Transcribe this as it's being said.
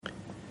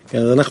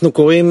אנחנו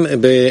קוראים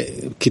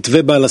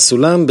בכתבי בעל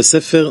הסולם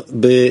בספר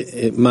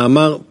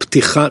במאמר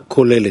פתיחה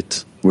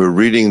כוללת. We're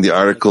reading the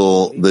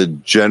article, the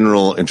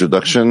general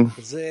introduction.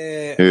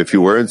 A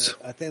few words.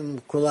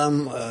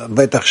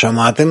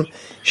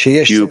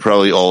 You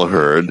probably all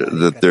heard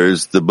that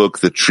there's the book,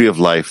 The Tree of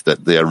Life,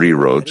 that the Ari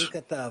wrote.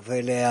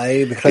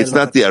 It's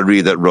not the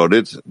Ari that wrote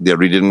it. The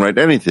Ari didn't write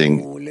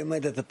anything.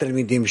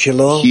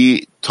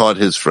 He taught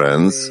his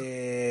friends,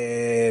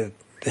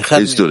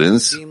 his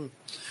students,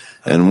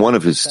 and one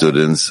of his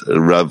students,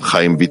 Rav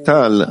Chaim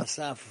Vital,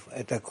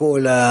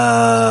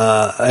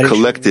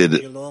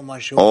 collected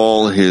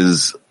all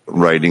his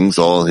writings,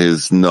 all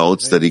his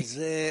notes that he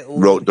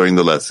wrote during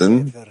the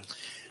lesson,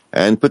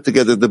 and put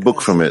together the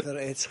book from it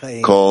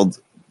called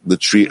The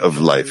Tree of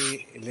Life.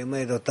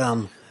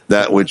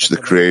 That which the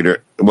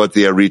Creator, what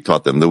the Ari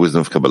taught them, the wisdom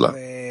of Kabbalah.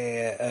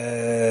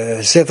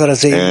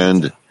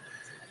 And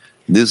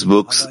this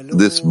book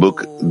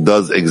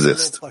does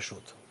exist,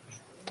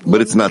 but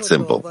it's not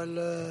simple.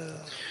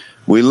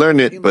 We learn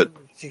it, but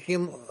we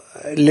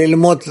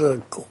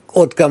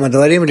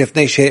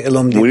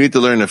need to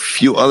learn a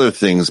few other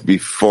things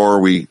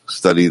before we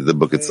study the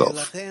book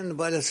itself.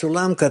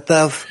 Therefore,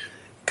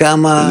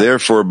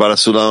 Baal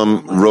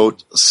HaSulam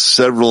wrote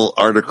several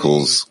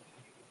articles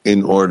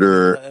in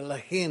order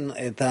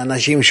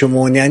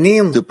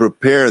to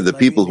prepare the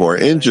people who are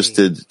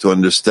interested to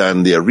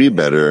understand the Ari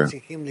better,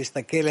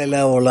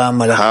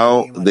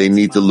 how they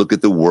need to look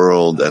at the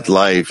world, at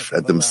life,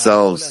 at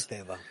themselves,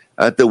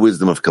 at the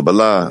wisdom of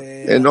Kabbalah,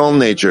 and all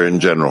nature in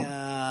general.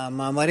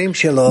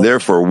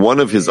 Therefore, one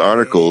of his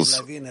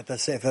articles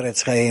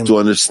to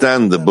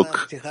understand the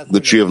book, The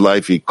Tree of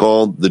Life, he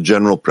called the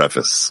general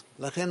preface.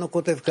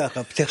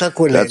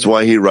 That's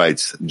why he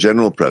writes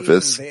general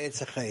preface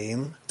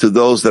to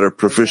those that are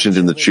proficient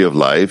in the Tree of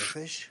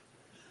Life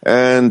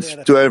and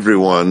to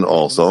everyone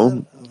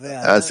also,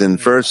 as in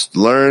first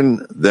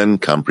learn, then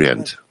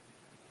comprehend.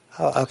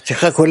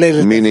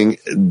 Meaning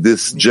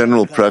this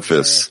general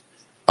preface,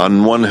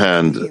 on one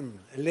hand,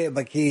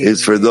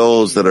 is for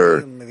those that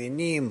are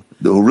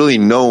who really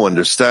know,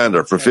 understand,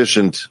 are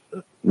proficient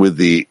with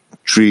the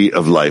Tree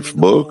of Life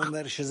book.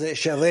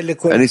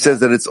 And he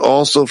says that it's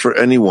also for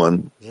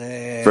anyone,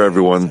 for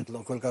everyone.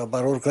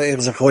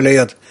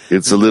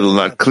 It's a little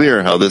not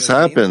clear how this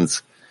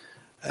happens.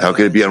 How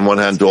can it be on one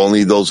hand to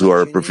only those who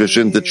are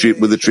proficient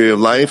with the Tree of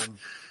Life,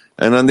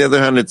 and on the other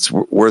hand it's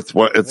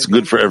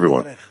good for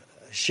everyone?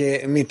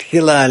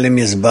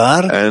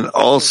 And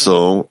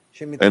also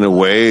in a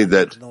way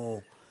that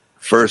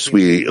first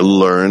we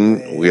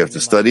learn, we have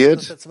to study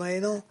it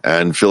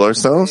and fill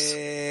ourselves,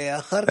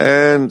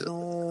 and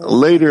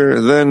later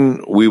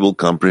then we will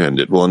comprehend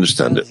it, we'll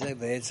understand it.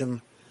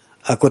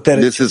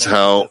 This is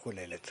how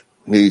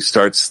he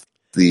starts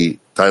the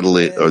title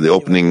or the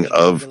opening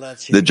of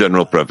the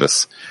general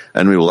preface,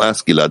 and we will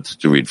ask Gilad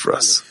to read for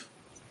us.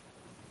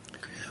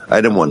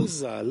 Item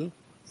 1.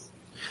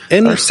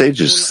 Our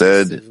sages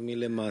said,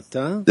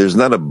 there's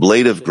not a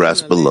blade of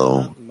grass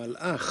below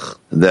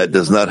that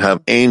does not have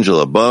angel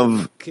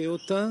above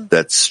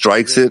that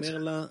strikes it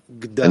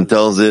and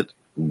tells it,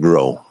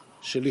 grow.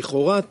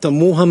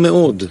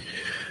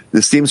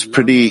 This seems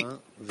pretty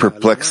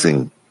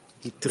perplexing,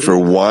 for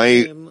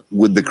why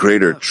would the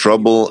Creator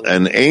trouble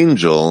an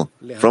angel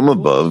from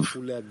above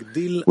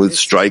with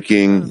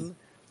striking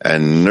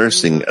and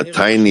nursing a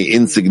tiny,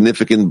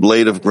 insignificant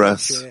blade of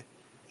grass?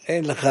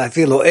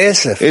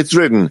 It's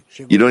written,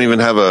 you don't even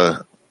have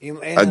a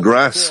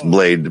grass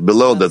blade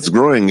below that's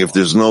growing if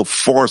there's no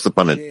force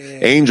upon it.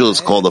 Angel is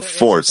called a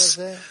force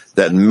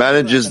that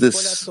manages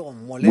this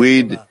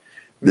weed,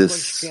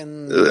 this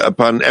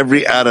upon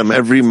every atom,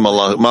 every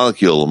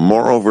molecule,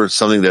 moreover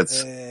something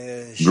that's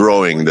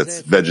growing,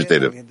 that's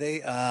vegetative.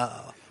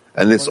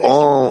 And this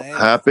all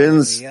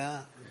happens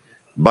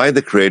by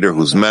the Creator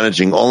who's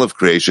managing all of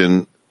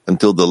creation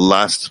until the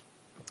last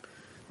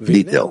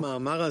detail.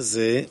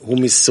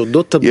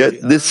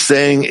 Yet this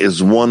saying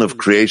is one of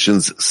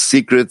creation's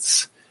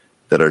secrets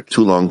that are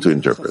too long to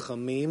interpret.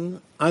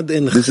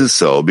 This is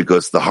so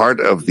because the heart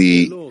of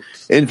the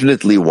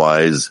infinitely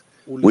wise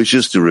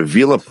wishes to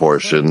reveal a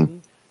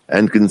portion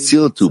and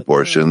conceal two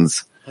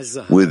portions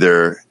with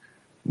their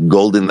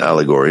golden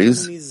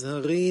allegories,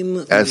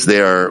 as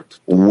they are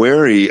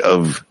wary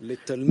of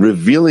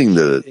revealing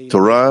the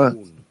Torah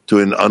to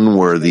an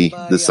unworthy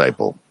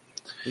disciple.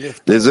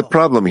 There's a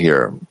problem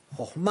here.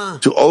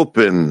 To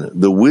open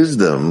the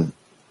wisdom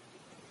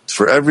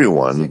for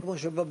everyone,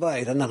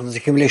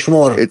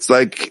 it's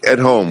like at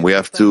home. We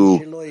have to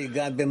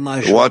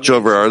watch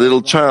over our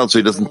little child so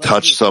he doesn't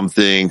touch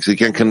something, so he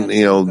can't,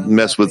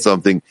 mess with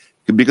something,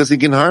 because he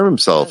can harm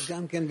himself.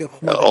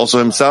 Also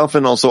himself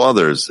and also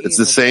others. It's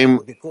the same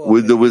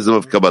with the wisdom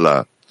of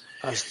Kabbalah.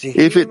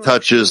 If it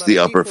touches the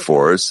upper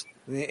force,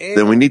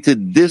 then we need to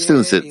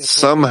distance it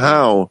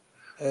somehow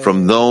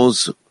from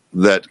those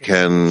that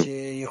can,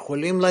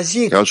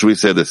 how should we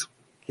say this?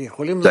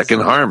 That can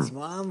harm.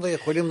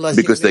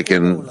 Because they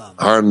can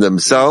harm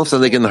themselves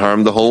and they can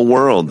harm the whole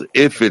world.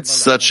 If it's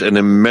such an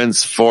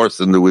immense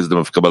force in the wisdom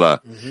of Kabbalah,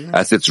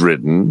 as it's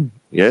written,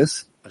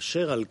 yes?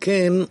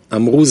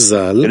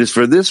 It is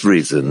for this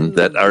reason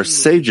that our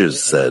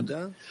sages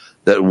said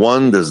that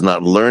one does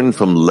not learn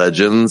from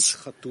legends,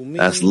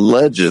 as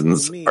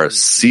legends are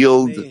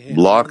sealed,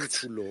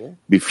 blocked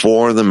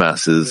before the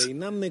masses,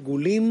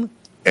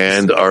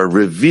 and are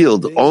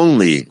revealed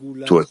only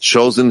to a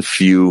chosen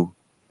few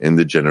in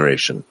the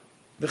generation.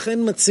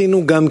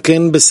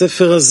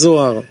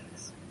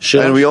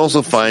 And we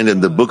also find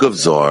in the book of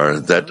Zohar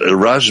that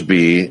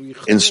Rashbi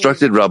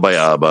instructed Rabbi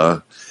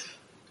Abba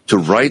to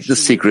write the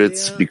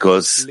secrets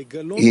because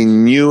he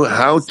knew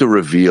how to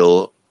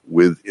reveal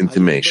with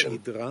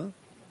intimation.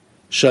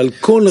 See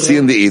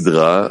in the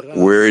Idra,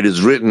 where it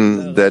is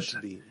written that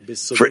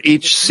for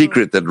each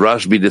secret that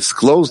Rashbi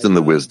disclosed in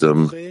the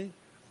wisdom,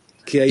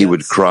 he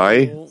would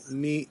cry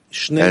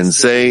and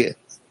say,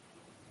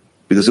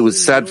 because it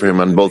was sad for him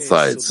on both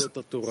sides,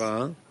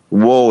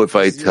 woe if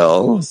I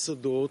tell,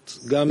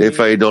 if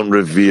I don't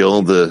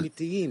reveal the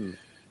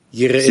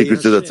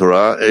secrets of the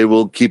Torah, it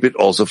will keep it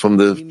also from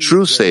the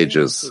true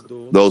sages,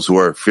 those who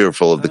are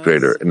fearful of the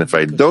Creator. And if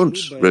I don't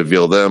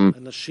reveal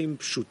them,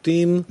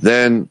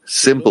 then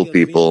simple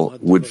people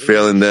would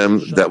fail in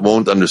them that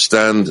won't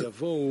understand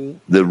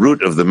the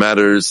root of the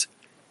matters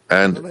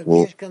and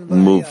will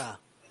move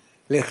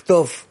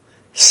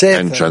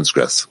and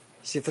transgress.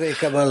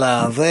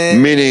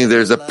 Meaning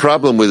there's a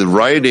problem with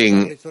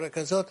writing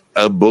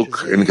a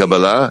book in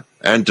Kabbalah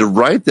and to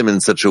write them in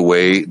such a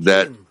way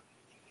that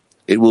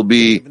it will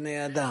be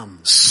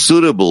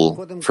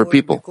suitable for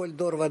people.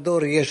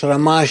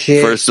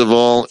 First of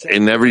all,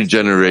 in every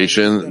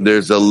generation,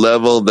 there's a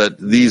level that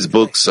these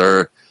books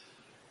are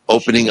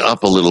opening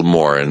up a little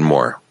more and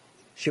more.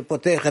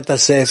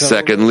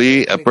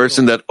 Secondly, a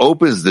person that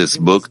opens this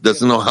book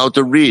doesn't know how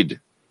to read.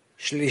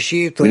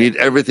 We need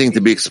everything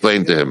to be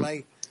explained to him.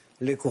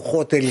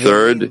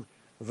 Third,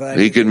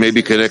 he can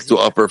maybe connect to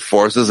upper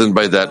forces and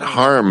by that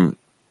harm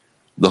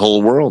the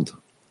whole world.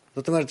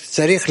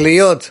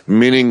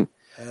 Meaning,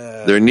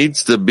 there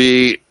needs to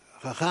be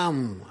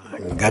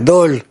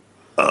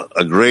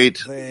a great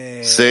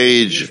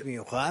sage,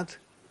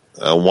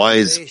 a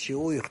wise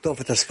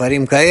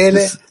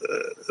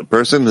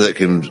person that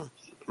can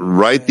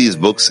write these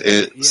books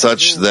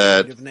such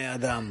that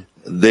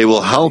they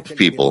will help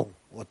people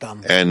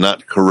and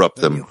not corrupt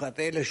them,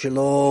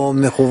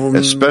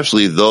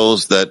 especially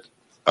those that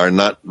are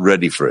not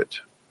ready for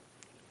it.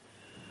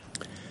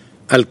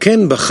 Hence,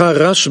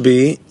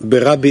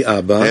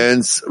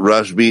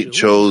 Rashbi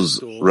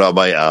chose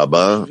Rabbi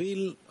Abba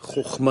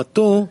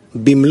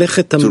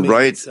to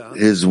write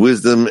his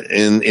wisdom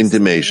in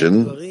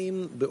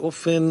intimation,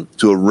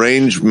 to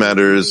arrange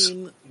matters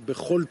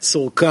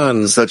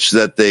such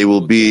that they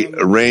will be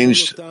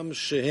arranged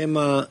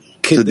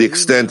to the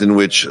extent in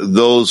which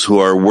those who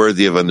are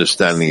worthy of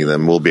understanding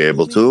them will be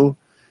able to,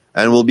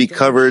 and will be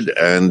covered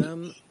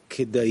and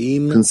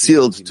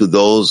concealed to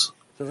those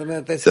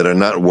that are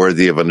not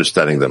worthy of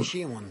understanding them.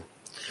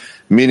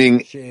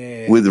 Meaning,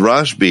 with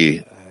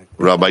Rashbi,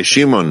 Rabbi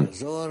Shimon,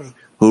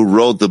 who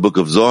wrote the book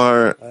of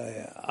Zohar,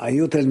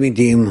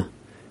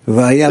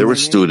 there were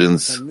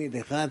students,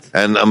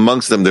 and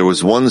amongst them there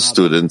was one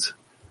student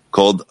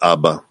called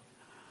Abba.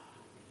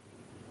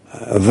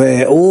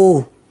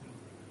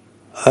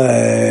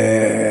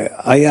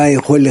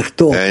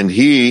 And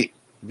he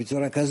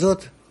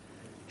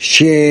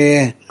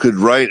could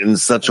write in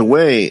such a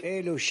way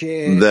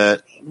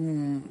that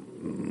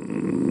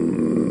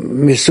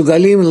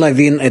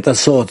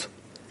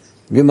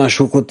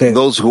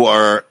those who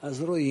are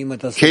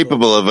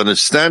capable of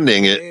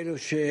understanding it,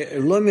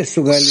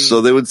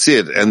 so they would see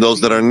it. And those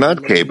that are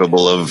not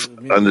capable of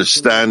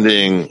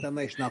understanding,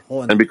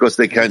 and because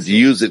they can't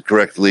use it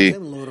correctly,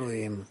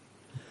 then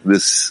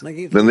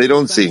they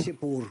don't see.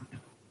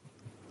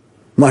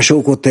 Let's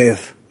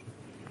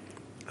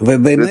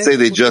say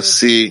they just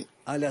see.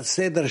 And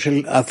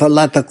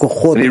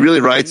he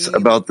really writes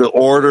about the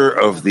order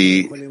of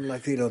the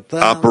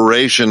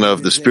operation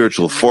of the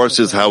spiritual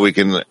forces, how we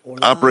can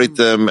operate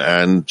them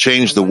and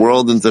change the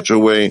world in such a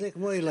way.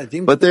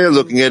 But they're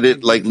looking at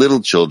it like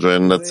little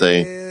children, let's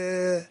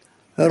say.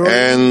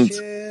 And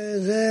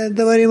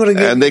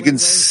they can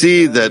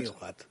see that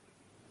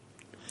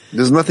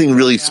there's nothing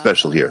really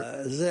special here.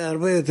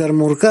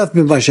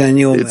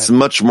 It's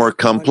much more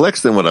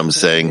complex than what I'm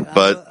saying,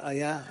 but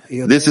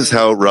this is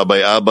how Rabbi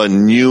Abba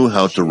knew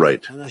how to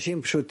write,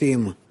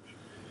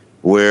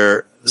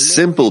 where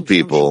simple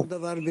people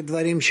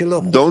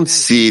don't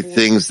see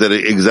things that are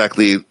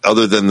exactly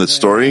other than the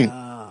story,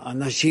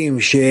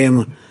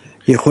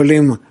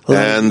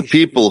 and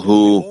people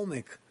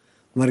who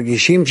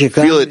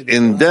feel it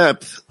in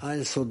depth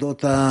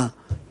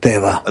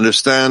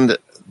understand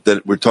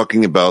that we're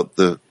talking about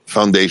the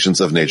foundations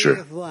of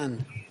nature.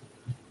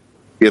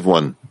 Give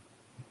one.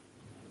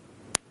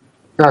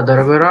 Да,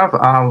 дорогой Рав,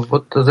 а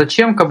вот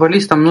зачем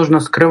каббалистам нужно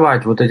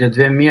скрывать вот эти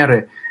две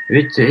меры?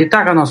 Ведь и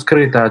так оно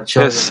скрыто от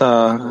человека. Yes,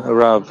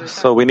 Rav.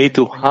 So we need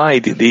to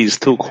hide these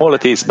two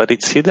qualities, but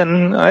it's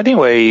hidden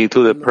anyway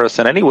to the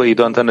person. Anyway, you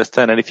don't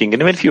understand anything,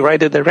 and even if you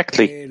write it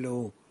directly.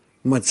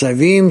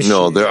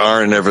 No, there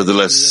are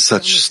nevertheless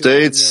such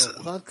states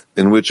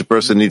in which a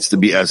person needs to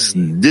be as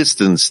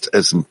distanced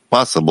as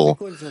possible,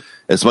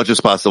 as much as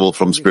possible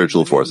from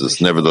spiritual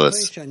forces,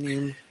 nevertheless.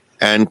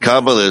 And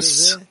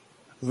Kabbalists,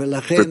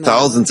 for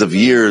thousands of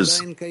years,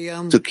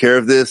 took care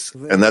of this,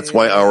 and that's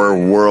why our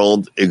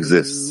world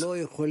exists.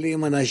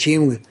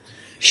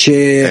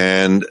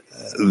 And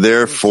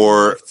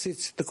therefore,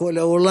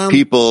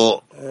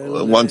 people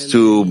want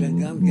to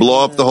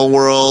blow up the whole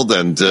world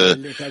and to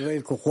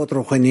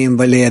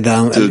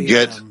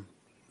get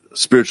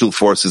spiritual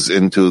forces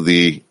into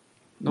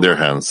their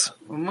hands.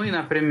 But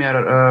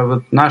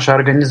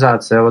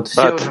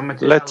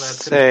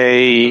let's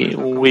say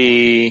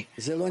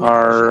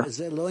our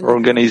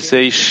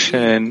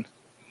organization.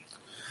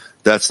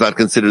 That's not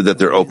considered that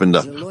they're opened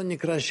up.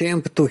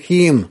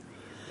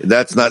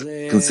 That's not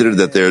considered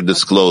that they're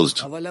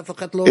disclosed.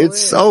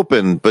 It's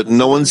open, but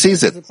no one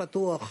sees it.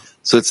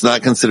 So it's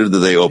not considered that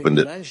they opened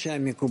it. It's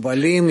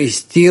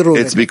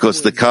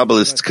because the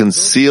Kabbalists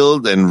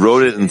concealed and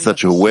wrote it in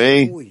such a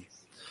way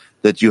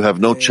that you have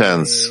no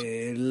chance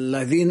to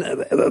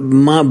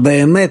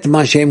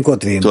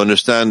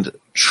understand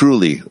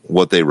truly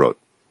what they wrote.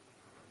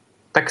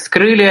 Так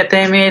скрыли,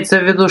 это имеется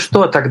в виду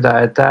что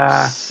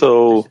тогда?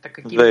 So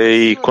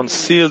they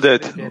concealed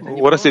it.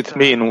 What does it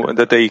mean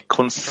that they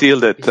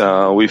concealed it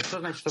with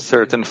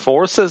certain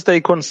forces?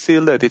 They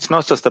concealed it. It's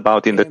not just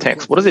about in the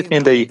text. What does it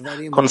mean they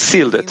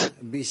concealed it?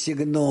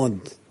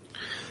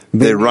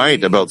 They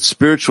write about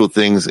spiritual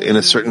things in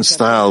a certain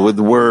style with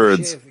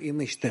words.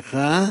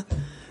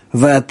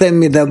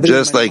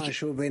 Just like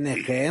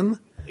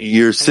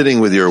you're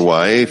sitting with your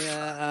wife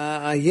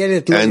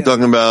and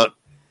talking about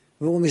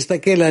he's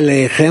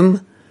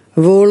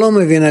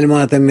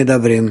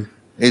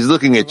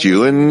looking at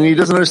you and he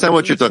doesn't understand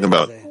what you're talking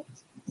about.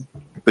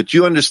 But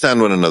you understand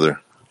one another.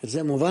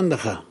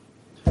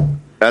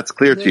 That's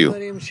clear to you.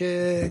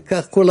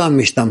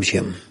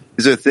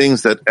 These are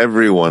things that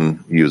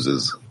everyone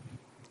uses.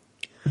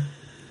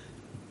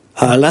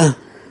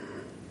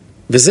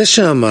 וזה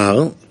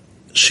שאמר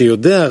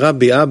שיודע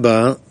רבי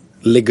אבא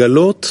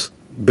לגלות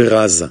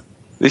ברזה.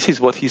 This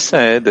is what he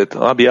said, that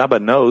Rabbi Abba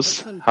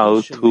knows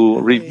how to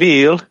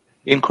reveal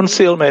in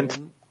concealment.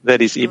 That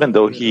is, even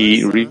though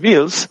he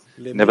reveals,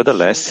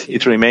 nevertheless,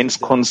 it remains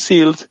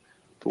concealed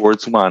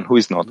towards one who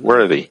is not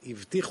worthy.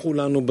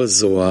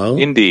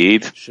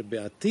 Indeed,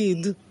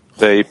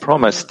 they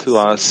promised to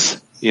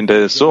us in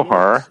the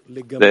Zohar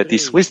that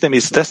this wisdom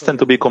is destined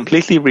to be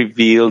completely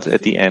revealed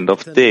at the end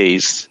of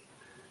days,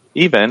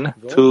 even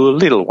to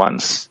little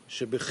ones.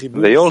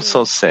 They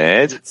also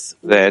said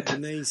that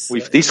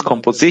with this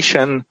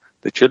composition,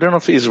 the children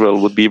of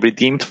Israel would be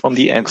redeemed from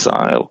the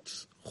exile,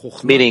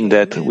 meaning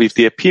that with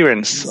the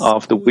appearance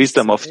of the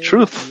wisdom of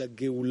truth,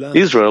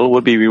 Israel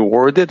would be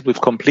rewarded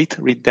with complete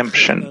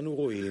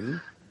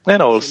redemption.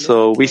 And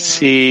also we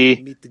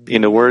see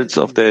in the words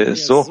of the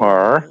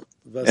Zohar,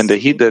 and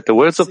that the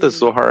words of the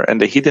Zohar and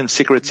the hidden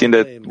secrets in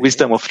the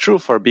wisdom of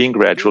truth are being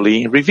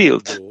gradually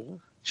revealed,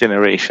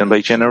 generation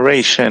by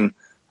generation,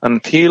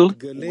 until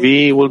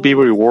we will be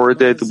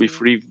rewarded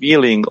with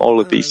revealing all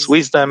of this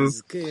wisdom,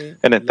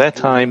 and at that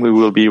time we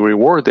will be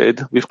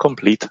rewarded with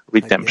complete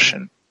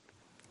redemption.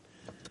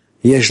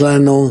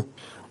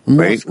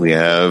 Right, we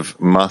have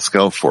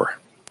Moscow 4.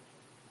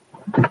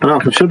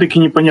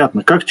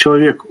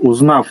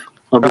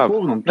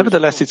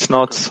 Nevertheless, it's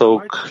not so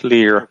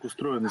clear.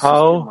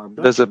 How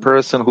does a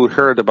person who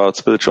heard about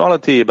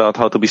spirituality, about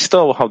how to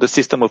bestow, how the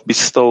system of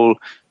bestowal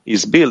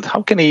is built,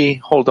 how can he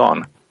hold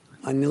on?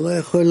 I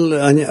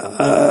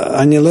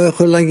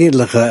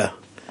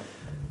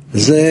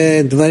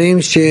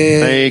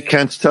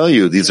can't tell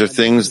you. These are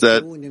things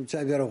that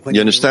you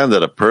understand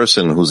that a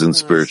person who's in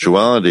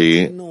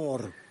spirituality,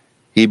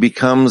 he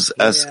becomes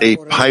as a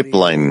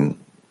pipeline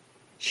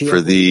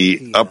for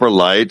the upper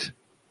light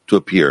to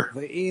appear.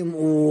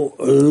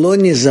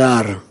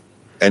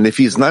 And if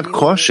he's not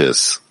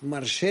cautious,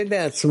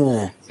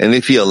 and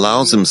if he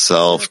allows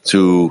himself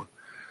to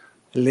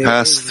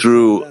pass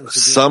through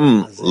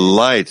some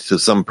light to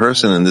some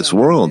person in this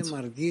world,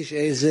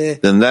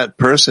 then that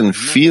person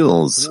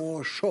feels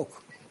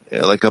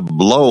like a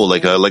blow,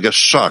 like a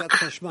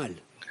shock.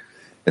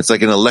 It's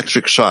like an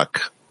electric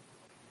shock.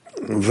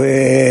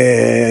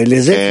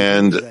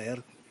 And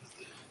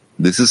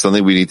this is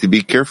something we need to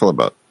be careful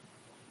about.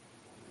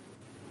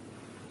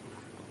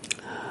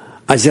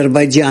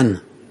 Azerbaijan.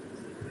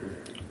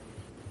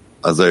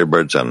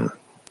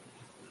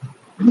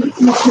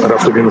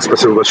 Раф,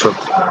 спасибо большое.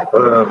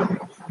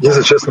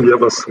 Если честно, я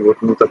вас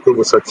на такой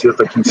высоте,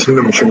 таким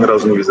сильным еще ни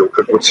разу не видел,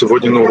 как вот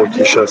сегодня на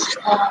уроке и сейчас.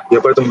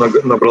 Я поэтому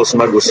набрался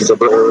наглости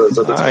задать.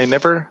 I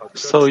never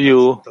saw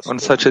you on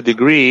such a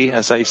degree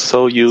as I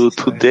saw you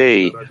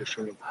today.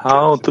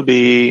 How to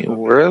be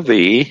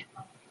worthy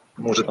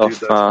of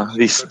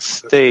this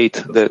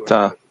state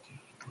that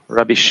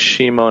Rabbi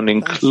Shimon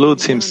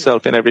includes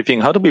himself in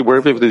everything? How to be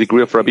worthy of the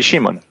degree of Rabbi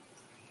Shimon?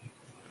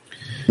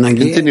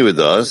 Continue with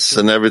us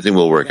and everything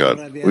will work out.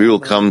 We will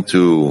come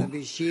to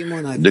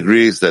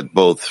degrees that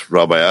both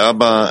Rabbi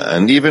Abba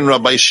and even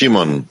Rabbi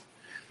Shimon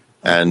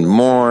and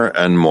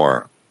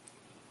more,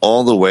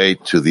 all the way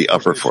to the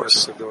upper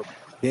force.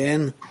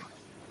 Can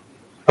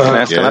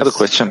I ask another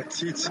question?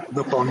 To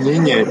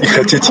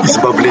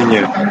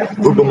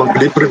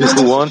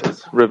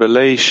want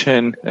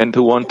revelation and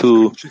to want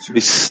to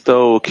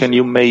bestow, can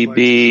you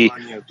maybe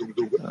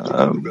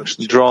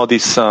draw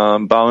this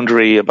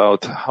boundary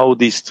about how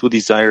these two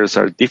desires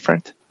are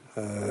different?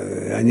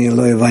 I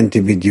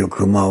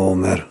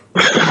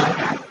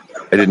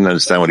didn't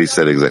understand what he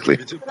said exactly.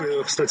 It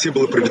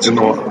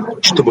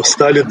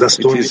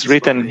is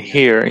written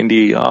here in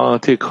the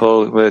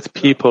article that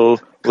people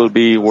will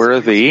be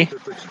worthy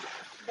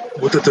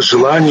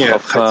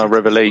of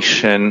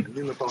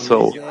revelation.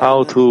 So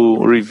how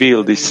to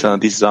reveal this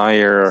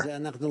desire?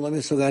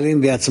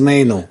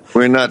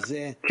 We're not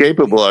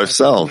capable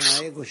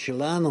ourselves,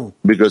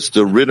 because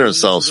to rid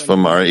ourselves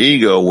from our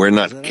ego, we're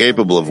not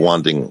capable of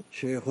wanting.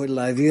 We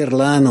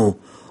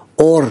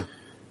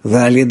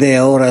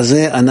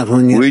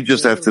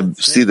just have to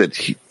see that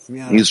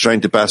He's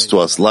trying to pass to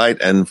us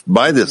light, and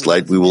by this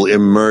light we will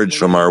emerge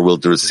from our will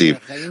to receive.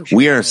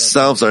 We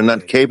ourselves are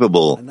not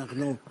capable.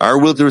 Our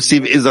will to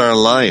receive is our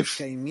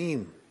life.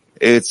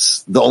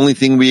 It's the only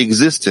thing we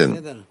exist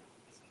in.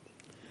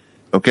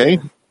 Okay?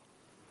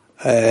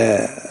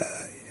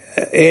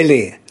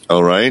 Eli.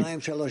 All right.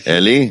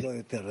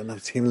 Eli?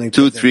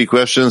 2-3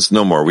 questions,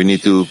 no more. We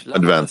need to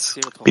advance.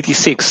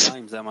 PT6.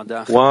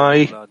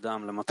 Why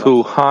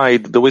to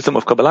hide the wisdom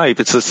of Kabbalah? If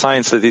it's a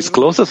science that is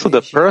closest to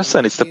the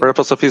person, it's the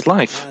purpose of his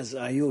life.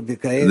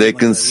 They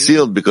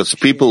concealed because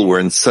people were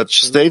in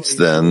such states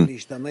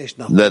then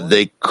that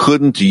they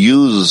couldn't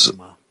use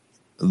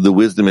the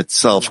wisdom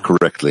itself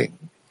correctly.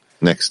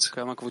 Next.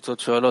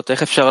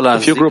 A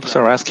few groups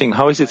are asking,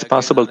 how is it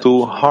possible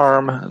to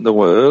harm the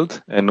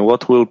world, and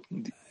what will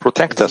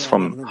protect us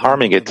from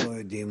harming it?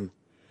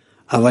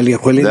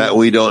 That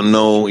we don't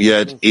know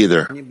yet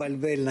either.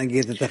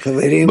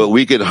 But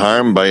we could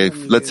harm by,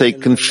 let's say,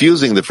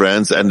 confusing the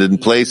friends, and in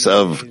place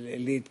of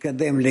advancing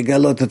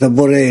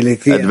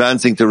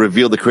to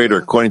reveal the Creator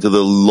according to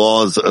the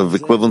laws of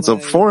equivalence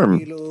of form,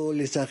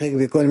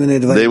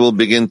 they will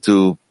begin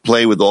to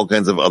play with all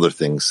kinds of other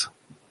things.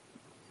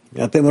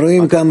 You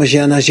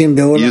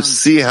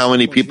see how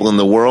many people in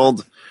the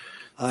world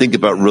think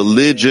about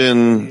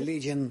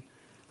religion,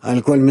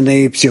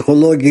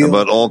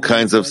 about all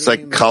kinds of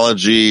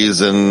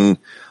psychologies and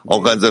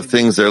all kinds of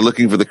things. They're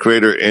looking for the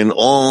Creator in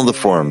all the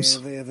forms.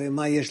 And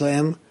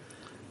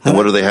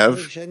what do they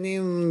have?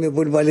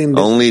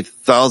 Only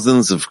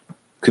thousands of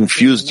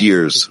confused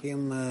years.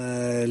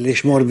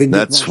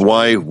 That's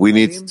why we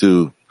need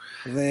to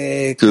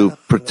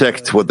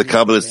protect what the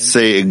Kabbalists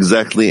say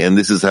exactly, and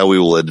this is how we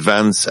will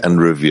advance and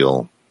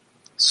reveal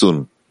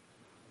soon.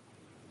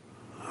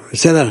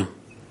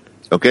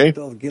 Okay?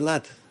 Well,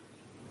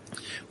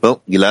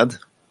 Gilad?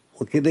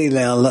 To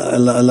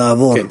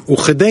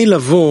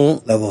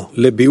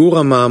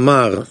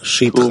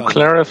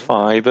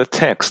clarify the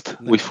text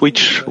with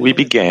which we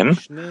began,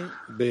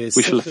 we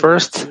shall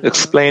first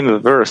explain the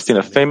verse in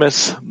a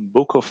famous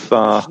book of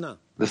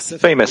the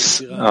famous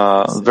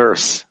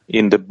verse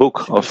in the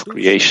book of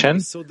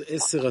creation,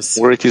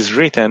 where it is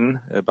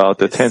written about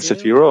the 10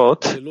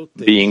 Sefirot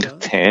being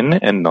 10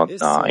 and not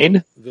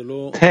 9,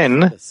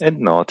 10 and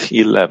not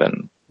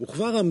 11.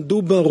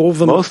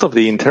 Most of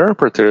the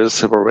interpreters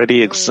have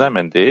already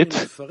examined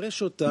it,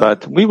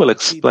 but we will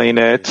explain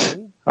it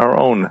our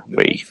own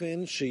way.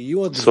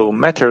 So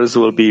matters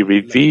will be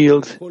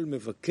revealed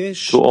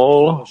to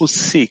all who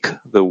seek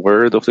the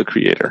word of the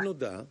Creator.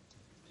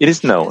 It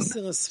is known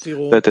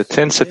that the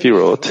 10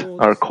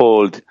 Sefirot are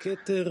called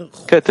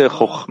Keter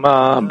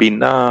Chochma,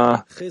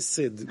 Bina,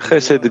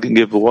 Chesed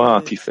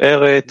Gevurah,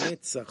 Tiferet,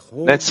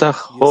 Netzach,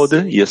 Hod,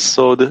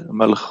 Yesod,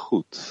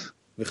 Malchut.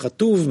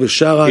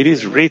 It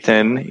is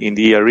written in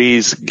the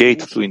Ari's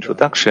Gate to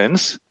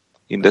Introductions,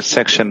 in the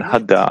section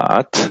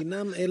Hadat,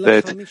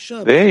 that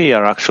they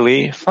are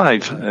actually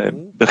 5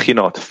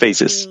 Bechinot,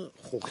 phases.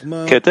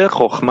 Keter,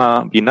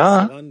 Chochma,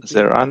 Bina,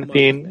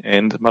 Zeranpin,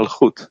 and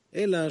Malchut.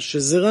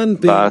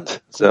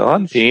 But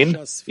Zeranpin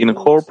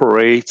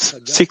incorporates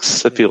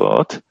 6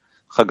 Sefirot,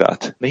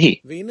 Chagat,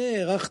 Nehi.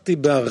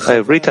 I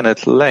have written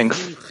at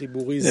length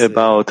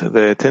about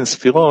the 10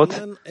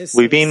 Sefirot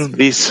within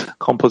this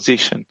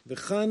composition.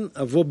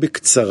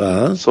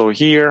 So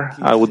here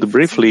I would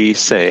briefly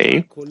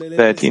say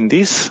that in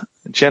this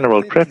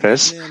general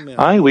preface,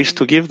 I wish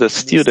to give the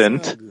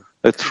student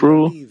a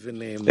true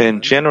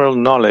and general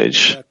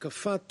knowledge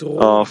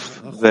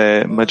of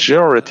the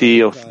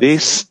majority of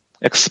this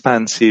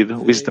expansive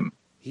wisdom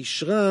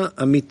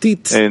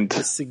and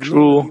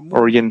true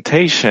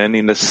orientation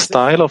in the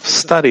style of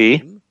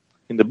study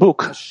in the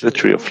book, The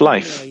Tree of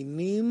Life.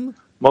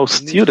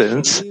 Most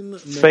students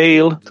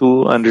fail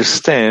to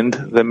understand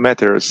the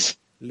matters,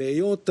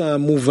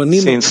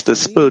 since the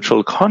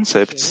spiritual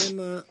concepts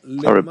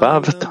are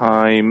above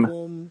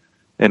time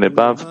and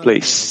above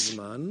place.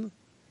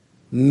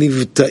 But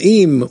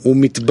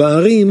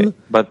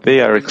they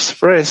are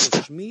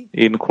expressed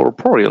in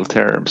corporeal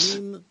terms,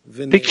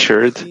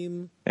 pictured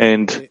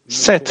and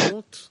set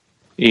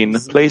in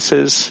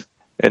places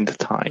and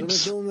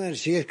times.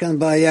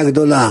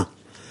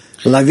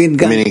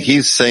 Meaning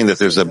he's saying that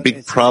there's a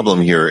big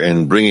problem here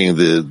in bringing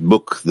the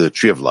book, the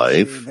Tree of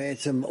Life,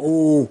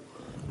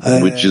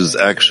 which is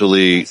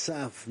actually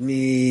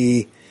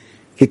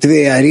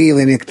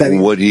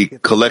what he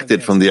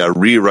collected from the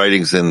Ari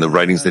writings and the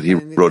writings that he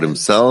wrote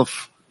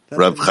himself,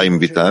 Rav Chaim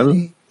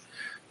Vital,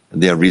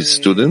 the Ari's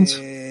student,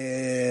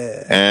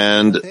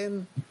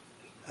 and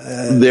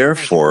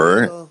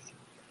therefore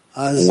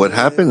what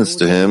happens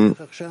to him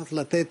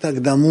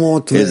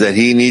is that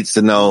he needs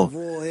to now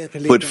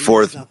put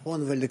forth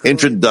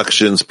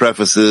introductions,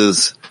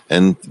 prefaces,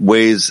 and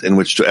ways in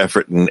which to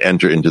effort and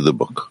enter into the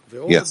book.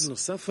 Yes.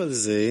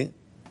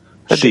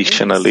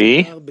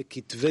 Additionally,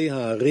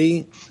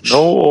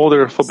 no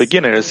order for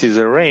beginners is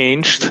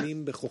arranged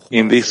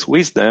in this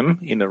wisdom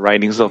in the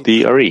writings of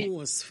the Ari.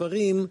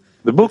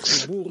 The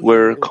books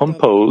were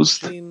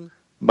composed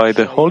by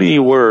the holy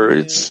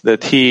words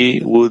that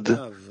he would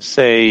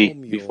say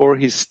before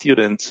his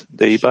students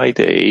day by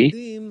day,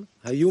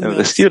 and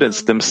the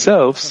students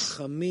themselves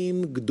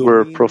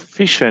were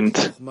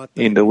proficient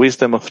in the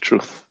wisdom of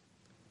truth.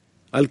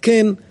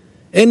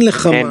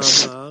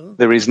 Hence,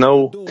 there is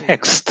no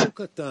text,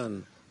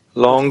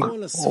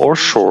 long or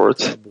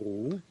short,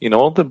 in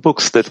all the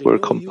books that were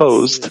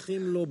composed,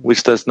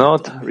 which does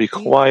not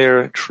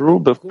require true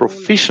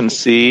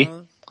proficiency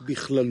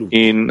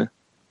in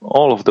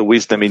all of the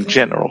wisdom in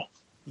general.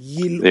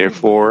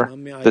 Therefore,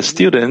 the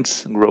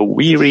students grow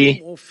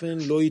weary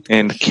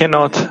and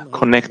cannot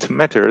connect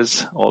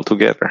matters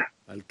altogether.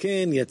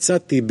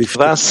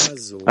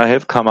 Thus, I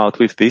have come out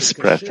with this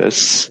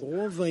preface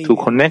to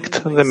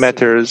connect the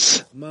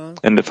matters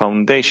and the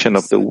foundation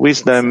of the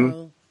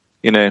wisdom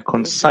in a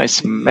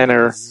concise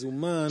manner,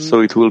 so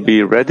it will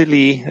be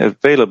readily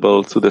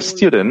available to the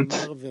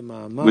student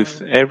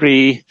with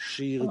every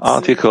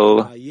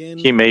article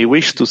he may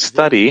wish to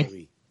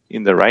study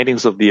in the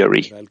writings of the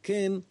Ari.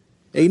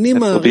 And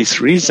for this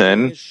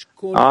reason,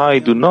 I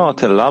do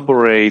not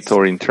elaborate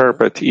or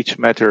interpret each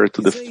matter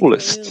to the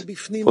fullest,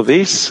 for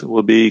this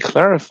will be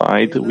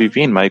clarified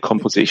within my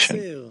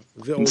composition.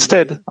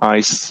 Instead,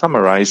 I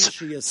summarize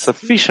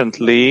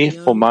sufficiently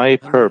for my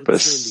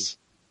purpose.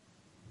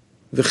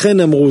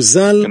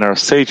 And our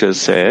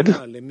sages said,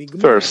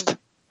 first,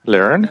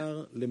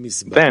 learn,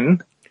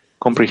 then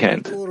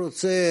comprehend.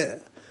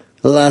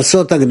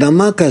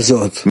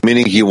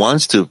 Meaning he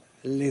wants to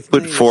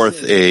put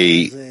forth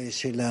a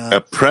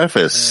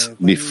preface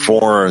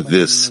before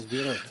this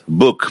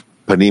book,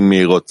 Panim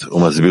Meirot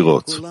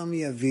Umasbirot,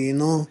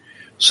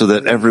 so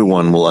that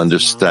everyone will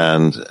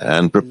understand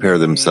and prepare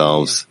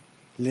themselves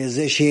to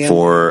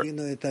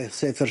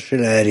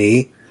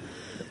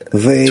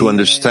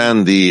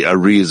understand the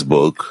Ari's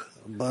book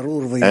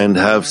and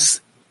have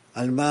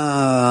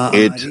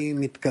it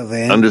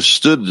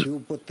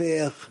understood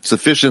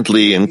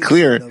sufficiently and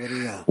clear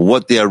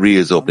what the Ari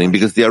is opening,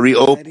 because the Ari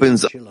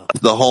opens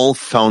the whole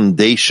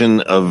foundation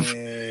of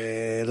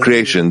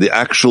creation, the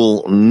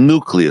actual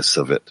nucleus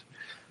of it.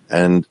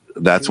 And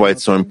that's why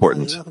it's so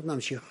important.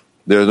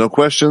 There are no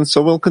questions,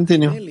 so we'll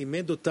continue.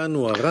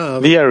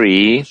 The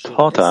Ari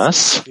taught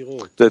us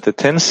that the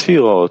 10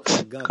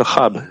 Sfirot,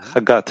 Kachab,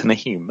 Chagat,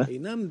 Nehim,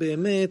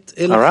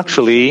 are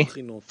actually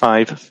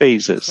 5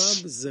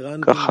 phases,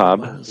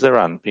 Kachab,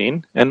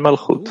 Zeranpin, and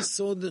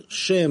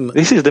Malchut.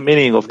 This is the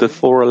meaning of the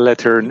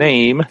 4-letter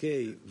name,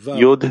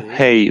 Yud,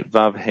 Hey,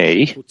 Vav,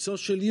 Hey.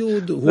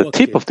 The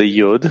tip of the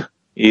Yud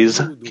is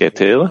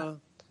Keter,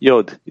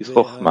 Yod is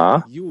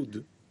Chochmah,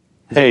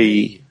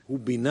 Hey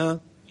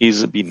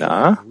is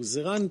Bina,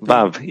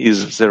 Vav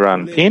is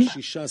Zeranpin,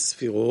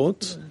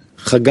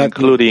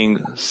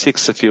 including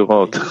 6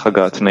 Sefirot,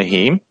 Chagat,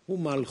 Nehim,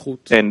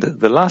 and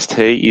the last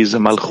Hey is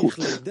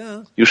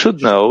Malchut. You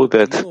should know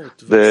that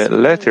the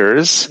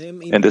letters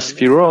and the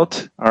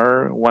Sefirot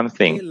are one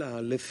thing,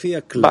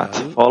 but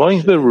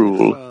following the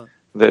rule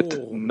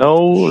that no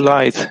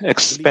light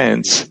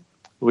expands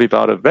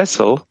without a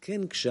vessel,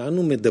 when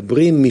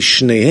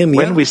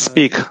we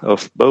speak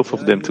of both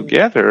of them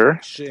together,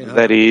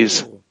 that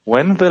is,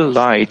 when the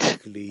light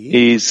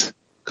is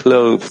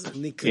clothed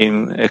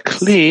in a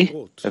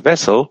kli, a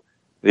vessel,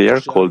 they are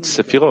called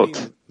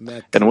sefirot.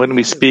 And when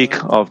we speak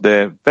of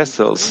the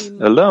vessels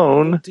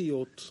alone,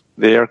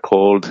 they are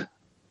called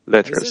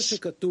letters.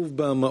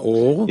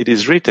 It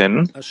is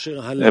written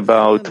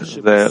about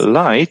the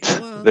light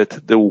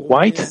that the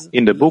white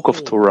in the book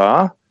of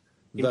Torah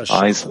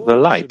implies the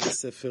light,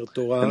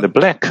 and the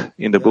black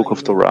in the book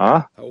of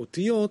Torah,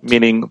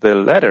 meaning the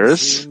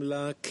letters,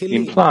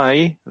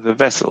 imply the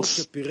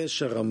vessels.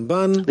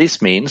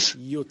 This means,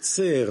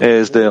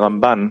 as the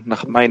Ramban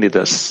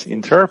Nachmanides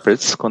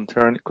interprets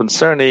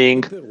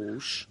concerning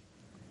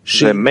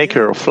the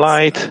maker of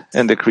light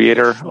and the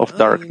creator of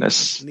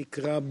darkness,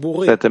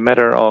 that the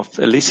matter of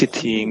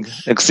eliciting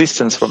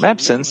existence from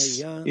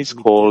absence is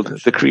called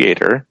the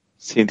creator,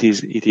 since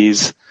it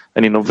is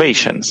an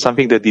innovation,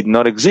 something that did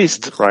not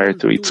exist prior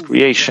to its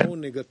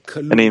creation.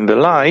 And in the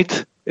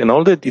light, And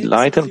all the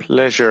delight and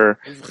pleasure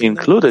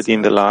included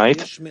in the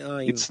light,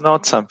 it's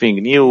not something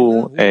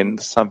new and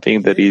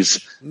something that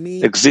is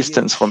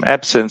existence from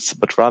absence,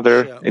 but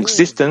rather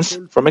existence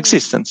from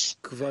existence.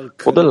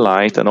 For the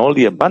light and all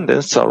the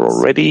abundance are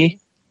already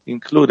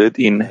included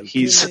in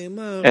his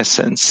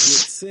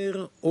essence.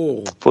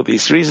 For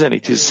this reason,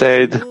 it is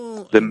said,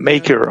 the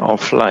maker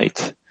of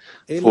light.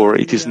 For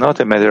it is not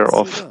a matter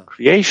of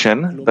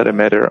creation, but a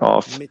matter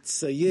of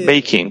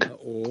making,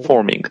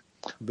 forming.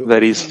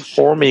 That is,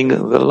 forming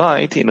the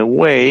light in a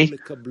way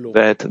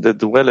that the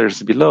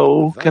dwellers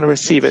below can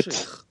receive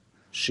it.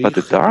 But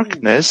the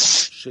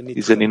darkness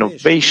is an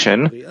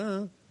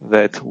innovation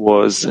that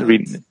was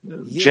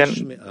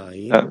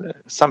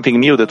something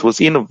new that was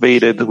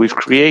innovated with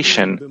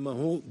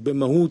creation,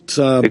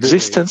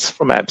 existence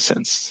from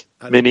absence,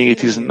 meaning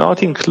it is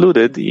not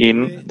included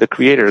in the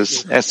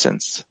Creator's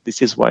essence.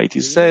 This is why it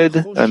is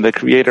said, and the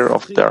Creator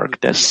of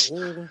darkness.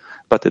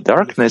 But the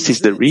darkness is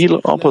the real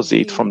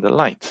opposite from the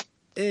light.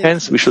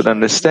 Hence, we should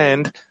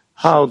understand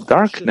how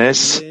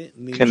darkness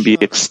can be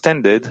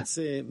extended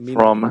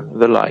from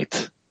the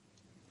light.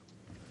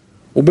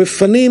 In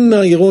Panim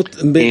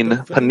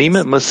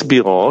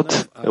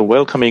Masbirot, a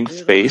welcoming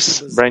face,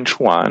 branch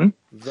 1,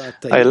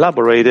 I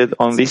elaborated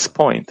on this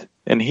point,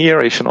 and here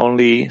I shall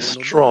only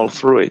stroll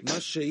through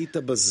it.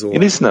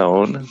 It is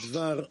known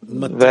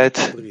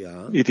that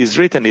it is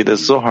written in the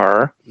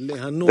Zohar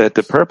that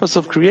the purpose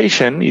of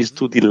creation is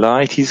to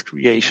delight his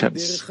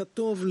creations,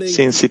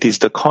 since it is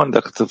the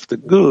conduct of the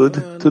good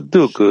to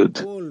do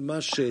good.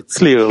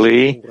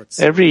 Clearly,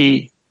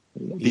 every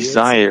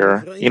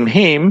desire in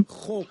him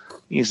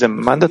is a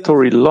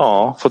mandatory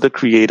law for the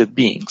created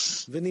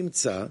beings.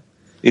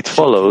 It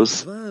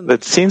follows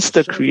that since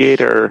the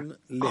Creator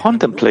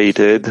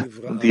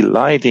contemplated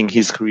delighting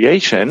his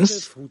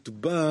creations,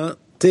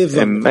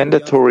 a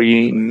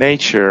mandatory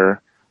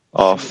nature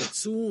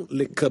of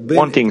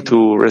wanting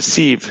to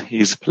receive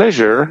his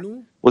pleasure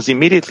was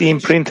immediately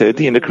imprinted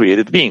in the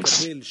created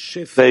beings.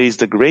 There is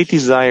the great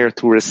desire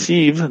to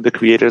receive the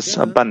Creator's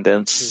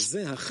abundance.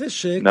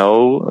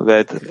 Know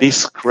that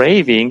this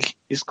craving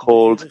is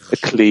called a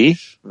kli,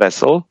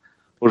 vessel,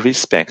 with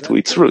respect to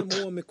its root.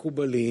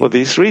 For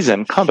this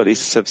reason,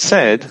 Kabbalists have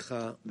said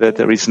that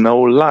there is no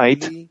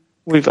light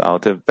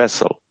without a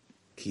vessel.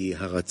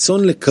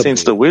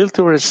 Since the will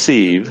to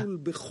receive,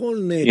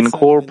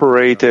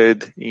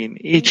 incorporated in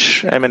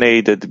each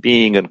emanated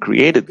being and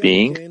created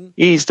being,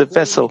 is the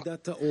vessel,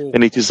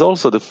 and it is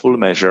also the full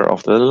measure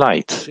of the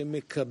light.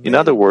 In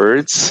other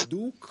words,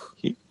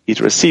 it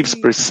receives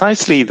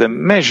precisely the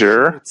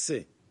measure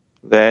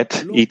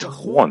that it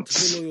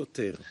wants,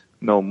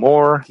 no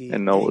more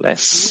and no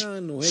less,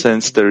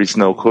 since there is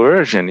no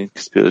coercion in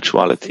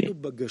spirituality.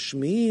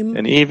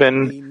 And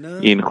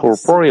even in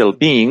corporeal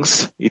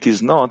beings, it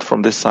is not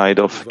from the side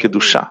of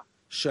Kedusha,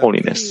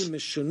 holiness.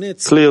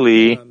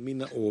 Clearly,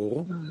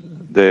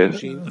 the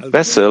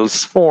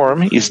vessel's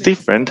form is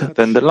different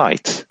than the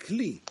light.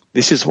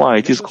 This is why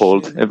it is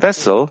called a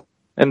vessel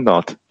and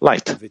not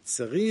light.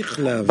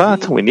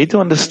 But we need to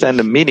understand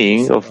the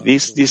meaning of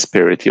this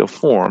disparity of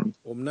form.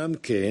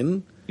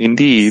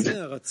 Indeed,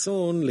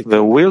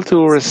 the will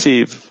to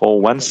receive for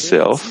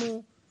oneself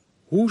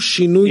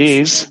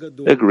is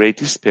a great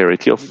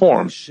disparity of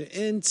form.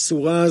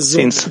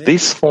 Since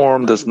this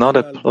form does not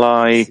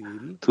apply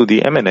to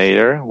the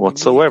emanator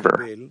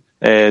whatsoever,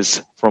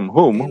 as from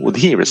whom would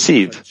he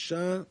receive?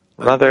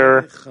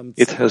 Rather,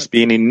 it has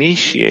been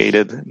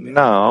initiated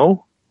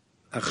now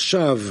in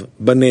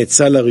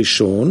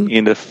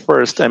the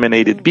first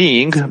emanated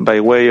being by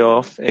way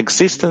of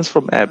existence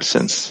from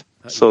absence,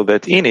 so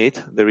that in it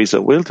there is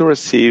a will to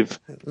receive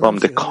from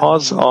the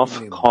cause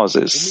of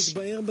causes.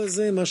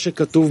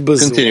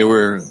 Continue,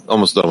 we're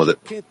almost done with it.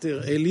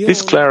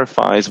 This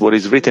clarifies what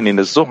is written in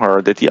the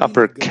Zohar, that the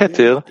upper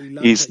Keter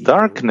is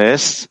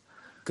darkness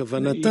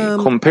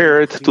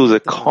compared to the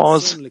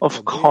cause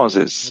of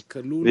causes.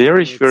 They are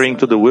referring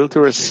to the will to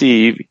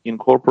receive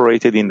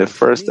incorporated in the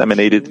first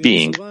emanated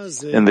being,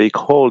 and they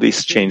call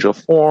this change of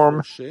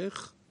form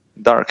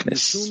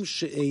darkness,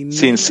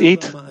 since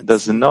it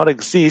does not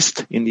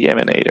exist in the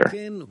emanator.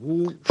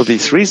 For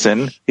this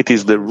reason, it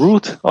is the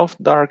root of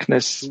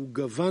darkness,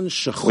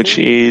 which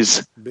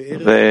is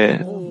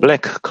the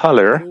black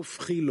color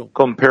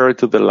compared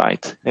to the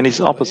light, and is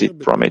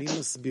opposite from it.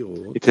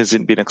 It has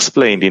been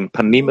explained in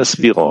Panim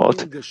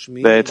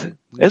Masbirot that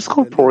as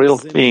corporeal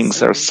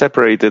things are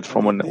separated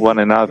from one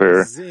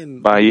another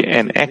by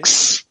an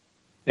axe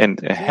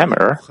and a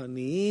hammer,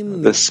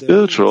 the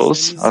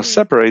spirituals are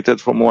separated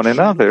from one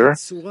another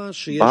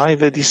by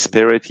the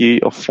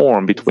disparity of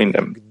form between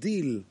them.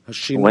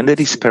 When the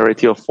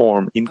disparity of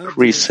form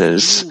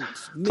increases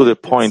to the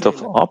point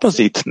of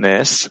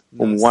oppositeness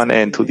from one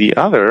end to the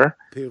other,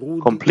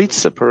 complete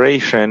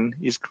separation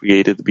is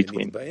created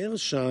between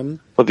them.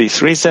 For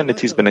this reason,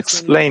 it has been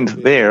explained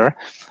there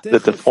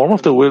that the form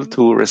of the will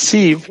to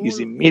receive is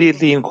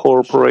immediately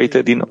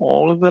incorporated in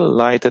all of the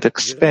light that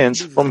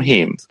expands from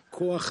him,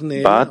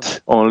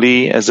 but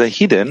only as a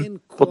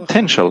hidden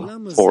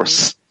potential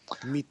force.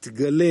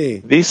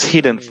 This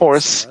hidden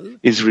force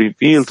is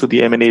revealed to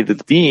the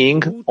emanated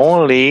being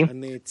only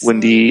when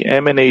the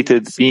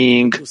emanated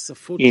being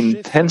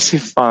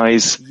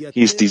intensifies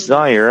his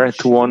desire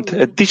to want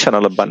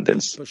additional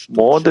abundance,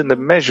 more than the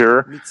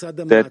measure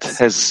that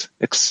has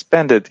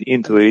expanded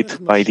into it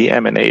by the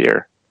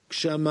emanator.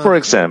 For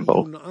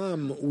example,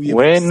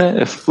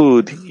 when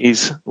food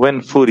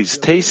is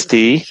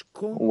tasty,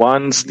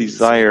 one's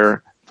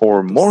desire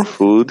for more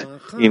food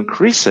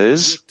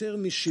increases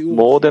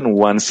more than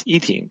one's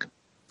eating.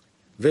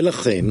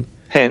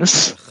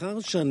 Hence,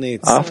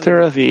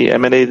 after the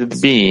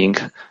emanated being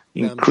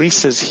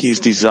increases his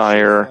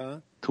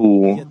desire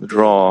to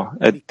draw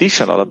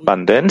additional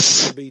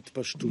abundance,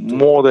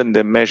 more than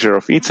the measure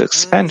of its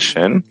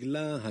expansion,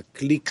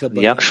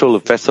 the actual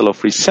vessel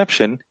of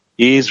reception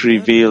is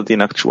revealed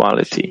in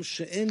actuality.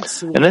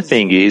 And the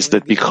thing is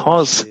that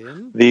because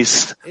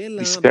this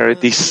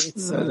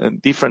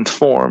different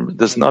form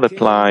does not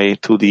apply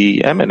to the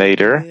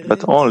emanator,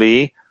 but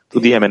only to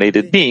the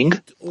emanated being,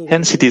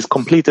 hence it is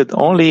completed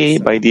only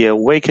by the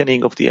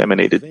awakening of the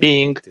emanated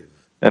being,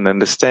 and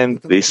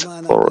understand this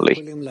thoroughly.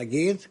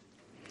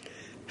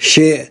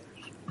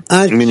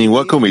 Meaning,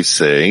 what can we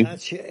say?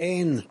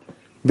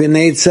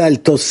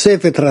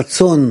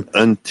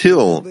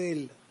 Until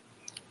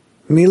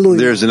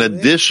there's an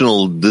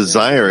additional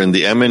desire in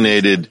the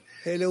emanated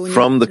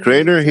from the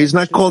Creator, he's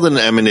not called an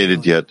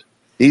emanated yet.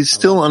 He's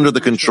still under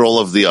the control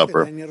of the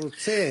upper.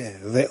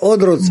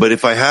 But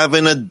if I have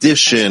an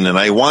addition and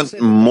I want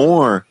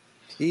more,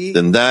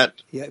 then that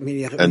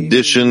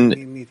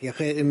addition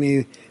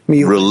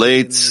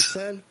relates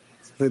to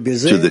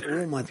the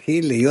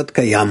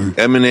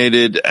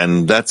emanated,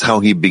 and that's how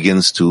he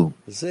begins to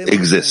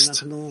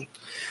exist.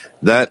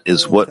 That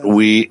is what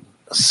we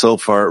so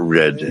far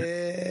read.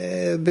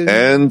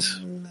 And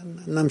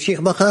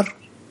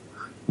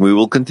we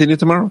will continue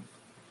tomorrow.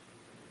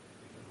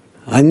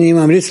 I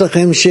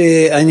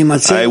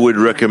would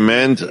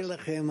recommend,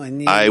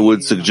 I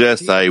would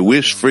suggest, I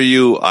wish for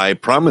you, I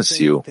promise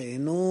you,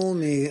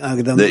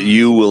 that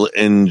you will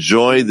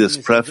enjoy this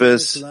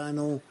preface.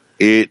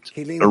 It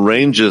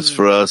arranges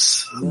for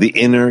us the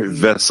inner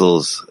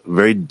vessels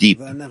very deep.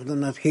 And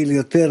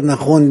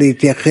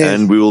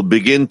we will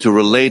begin to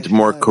relate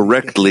more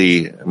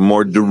correctly,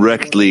 more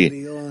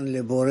directly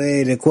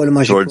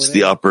towards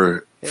the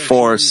upper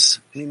force,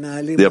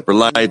 the upper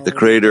light, the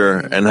Creator,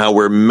 and how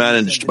we're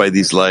managed by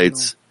these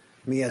lights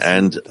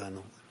and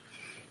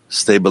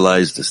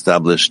stabilized,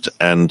 established,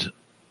 and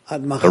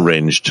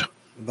arranged.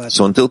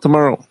 So until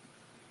tomorrow,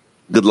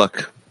 good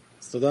luck.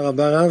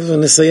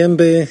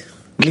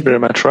 Thank you very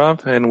much,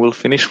 Rav, and we'll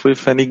finish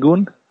with a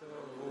nigun.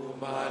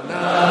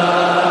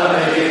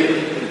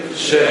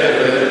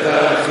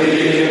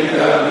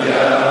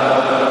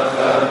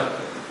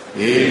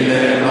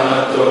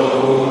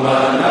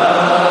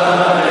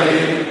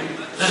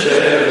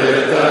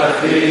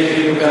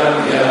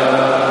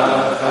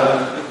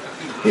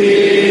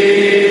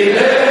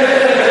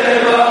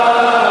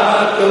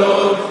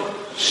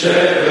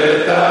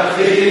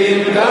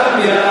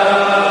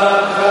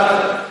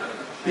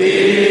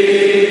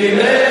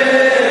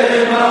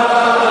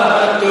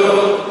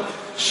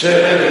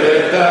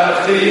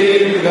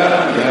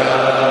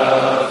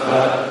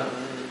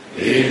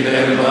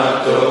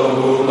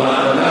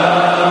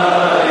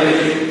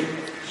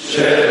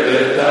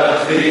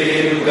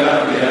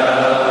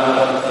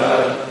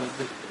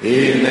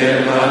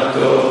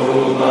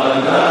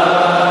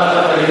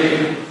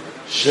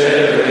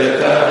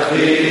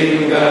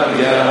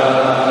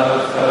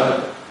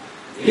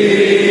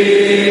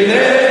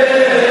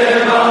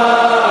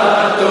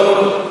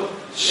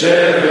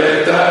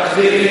 שבט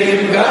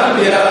אחים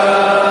גם יחד